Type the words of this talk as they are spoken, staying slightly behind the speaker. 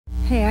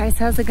Hey guys,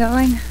 how's it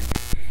going?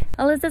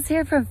 Alyssa's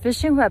here from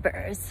Fishing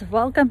Webbers.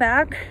 Welcome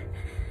back.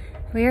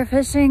 We are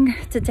fishing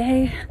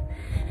today.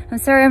 I'm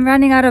sorry I'm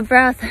running out of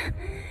breath.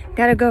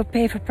 Gotta go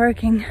pay for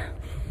parking.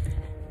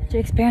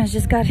 Jake's parents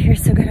just got here,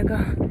 so gotta go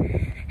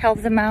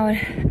help them out.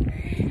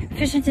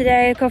 Fishing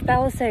today at Cove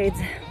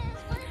Palisades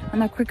on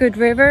the Deschutes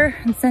River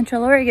in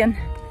Central Oregon.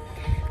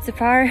 So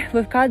far,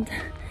 we've caught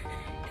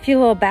a few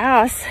little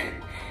bass.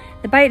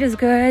 The bite is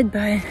good,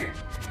 but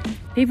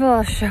people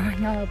are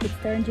showing up. It's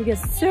starting to get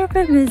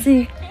super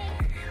busy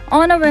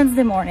on a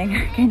Wednesday morning.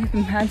 Can you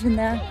imagine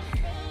that?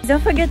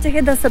 Don't forget to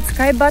hit the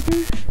subscribe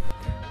button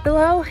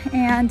below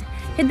and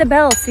hit the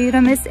bell so you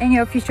don't miss any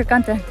of future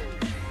content.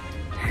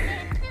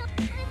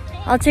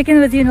 I'll check in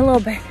with you in a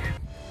little bit.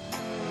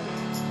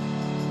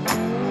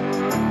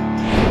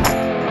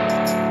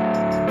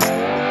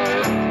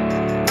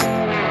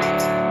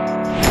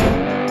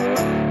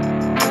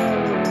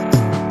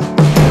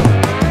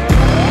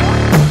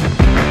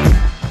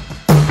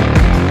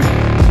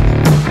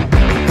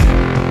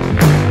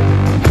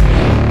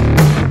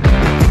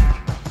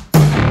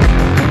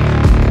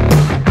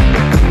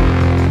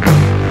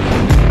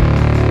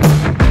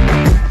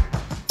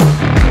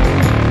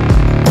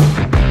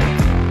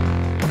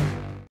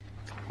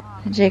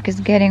 Jake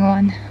is getting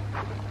one.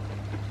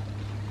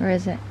 Where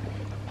is it?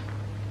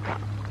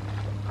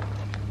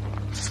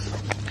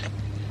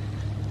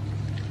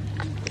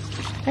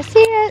 I see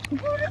it.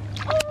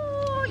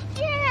 Oh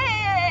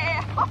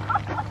yeah!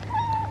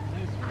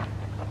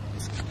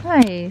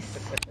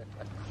 Nice.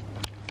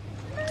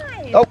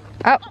 Nice. Oh,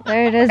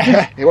 there it is.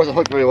 he wasn't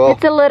hooked very well.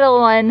 It's a little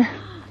one.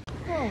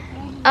 All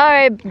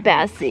right,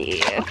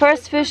 Bessie.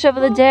 First fish of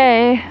the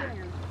day.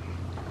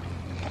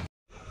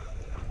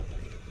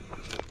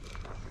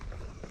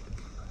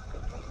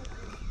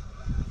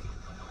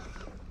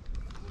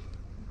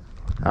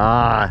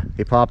 Ah,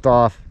 he popped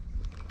off.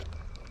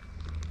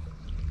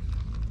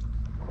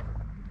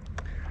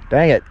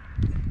 Dang it.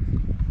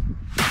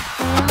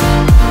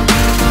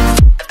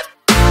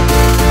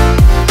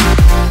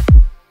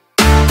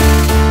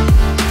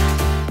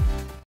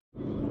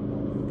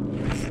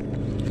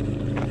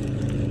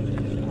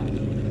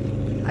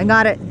 I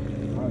got it.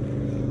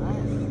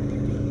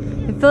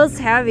 It feels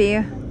heavy.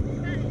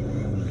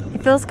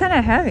 It feels kind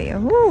of heavy.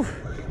 Woo.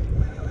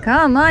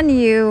 Come on,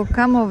 you.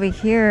 Come over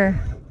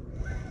here.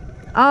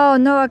 Oh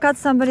no, I got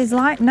somebody's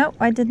line. No,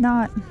 I did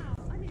not.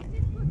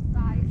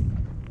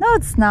 No,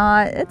 it's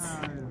not. It's.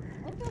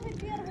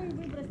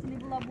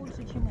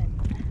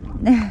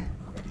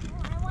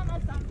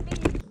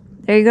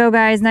 There you go,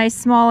 guys.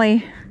 Nice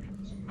smallie.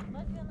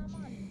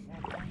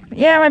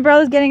 Yeah, my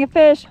brother's getting a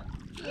fish.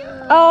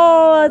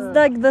 Oh, it's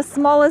like the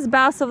smallest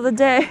bass of the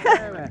day.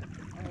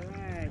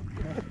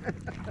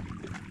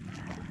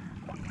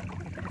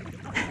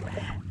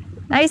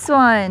 Nice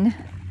one.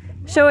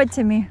 Show it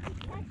to me.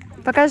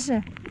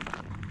 Покажи.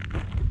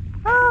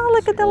 Oh,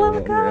 look at the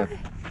little guy.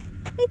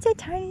 It's a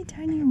tiny,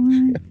 tiny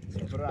one.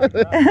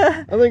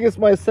 I think it's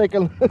my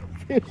second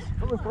fish.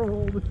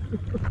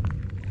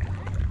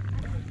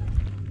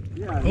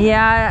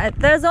 Yeah,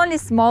 there's only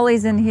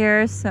smallies in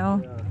here,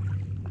 so.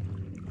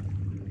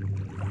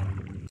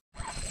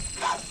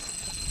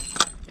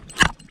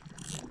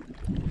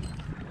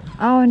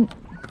 Oh,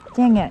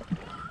 dang it.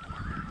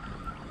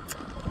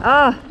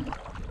 Oh,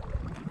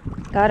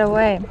 got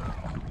away.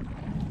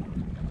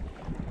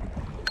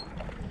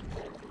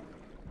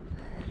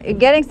 You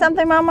getting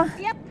something, Mama?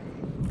 Yep.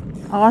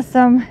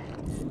 Awesome.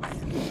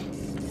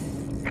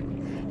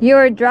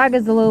 Your drag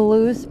is a little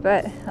loose,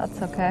 but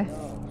that's okay.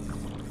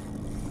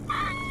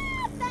 Ah,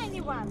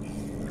 tiny one.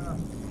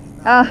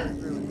 Oh.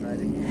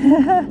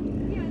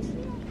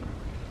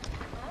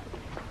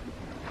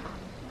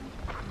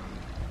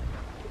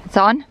 It's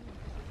on?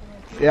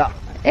 Yeah.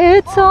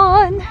 It's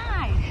on.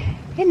 Nice.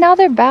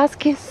 Another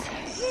basket.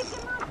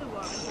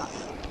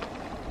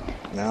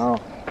 No.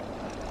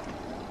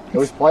 It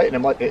was fighting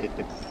him.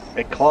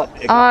 It caught.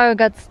 Oh, it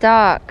got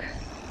stuck.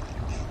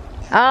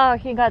 Oh,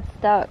 he got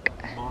stuck.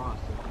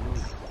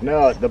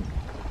 No,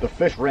 the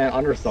fish ran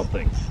under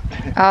something.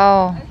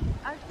 Oh,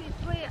 I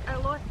swear I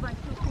lost my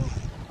two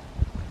hooks.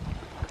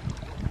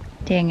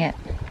 dang it.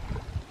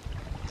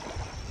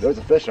 There was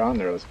a fish on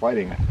there. It was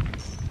fighting,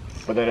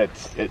 but then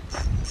it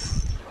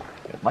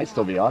might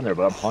still be on there,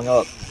 but I'm hung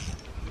up.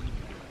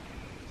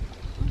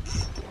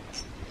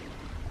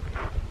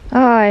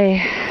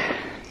 Ay.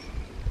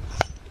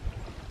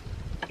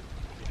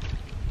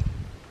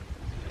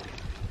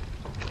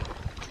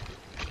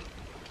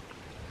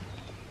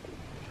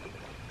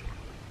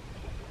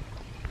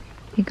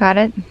 You got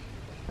it?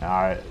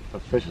 Alright, the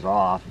fish is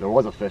off. There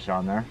was a fish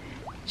on there.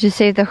 Did you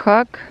save the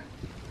hook?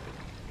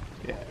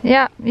 Yeah.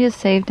 Yeah, you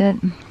saved it.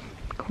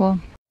 Cool.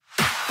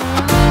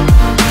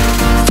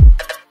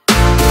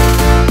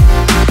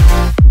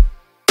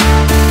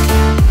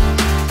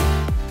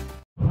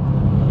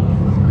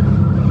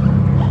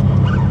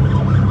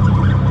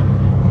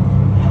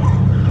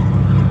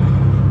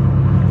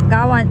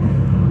 Got one.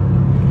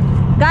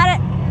 Got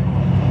it.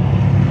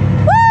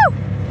 Woo!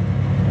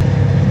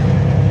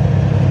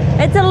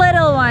 It's a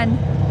little one.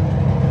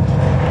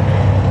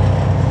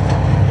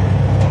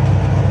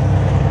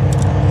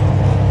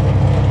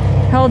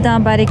 Hold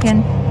on, buddy.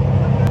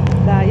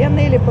 Да, я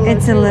Нелли положила.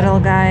 It's a little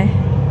guy.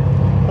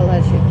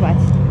 Положи,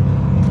 хватит.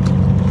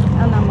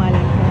 Она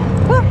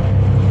маленькая.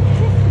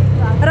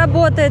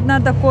 Работает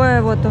на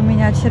такое вот у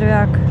меня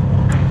червяк.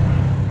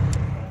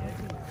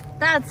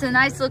 That's a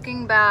nice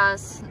looking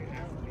bass.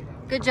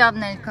 Good job,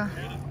 Nelka.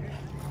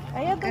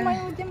 А я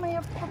думаю, у Димы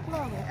я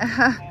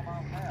поплаваю.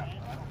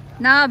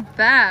 Not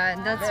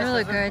bad. That's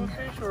really good.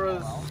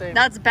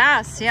 That's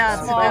bass. Yeah,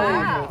 it's a good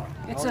one.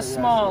 It's a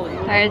small.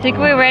 I think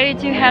we're ready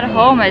to head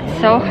home. It's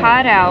so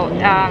hot out.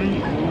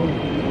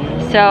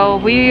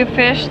 So we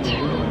fished,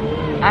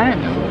 I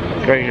don't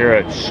know. Got here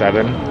at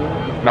 7.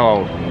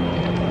 No,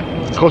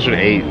 closer to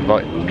 8,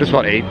 but just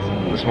about 8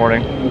 this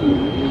morning.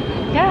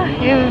 Yeah,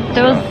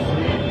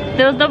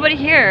 there was nobody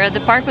here.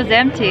 The park was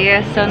empty,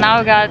 so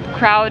now it got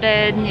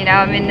crowded. You know,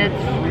 I mean,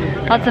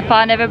 it's lots of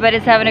fun.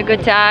 Everybody's having a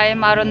good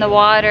time out on the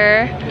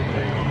water.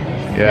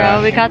 Yeah.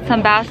 So we got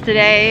some bass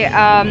today.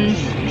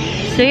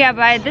 So yeah,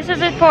 but this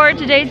is it for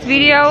today's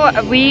video.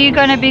 We're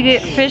gonna be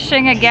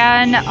fishing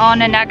again on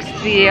the next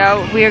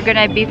video. We're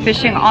gonna be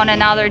fishing on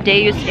another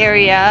Deschutes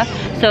area,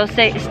 so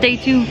stay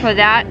tuned for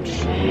that.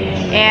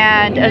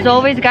 And as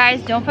always,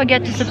 guys, don't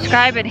forget to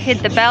subscribe and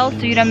hit the bell so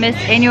you don't miss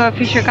any of our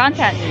future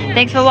content.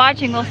 Thanks for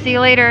watching. We'll see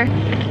you later.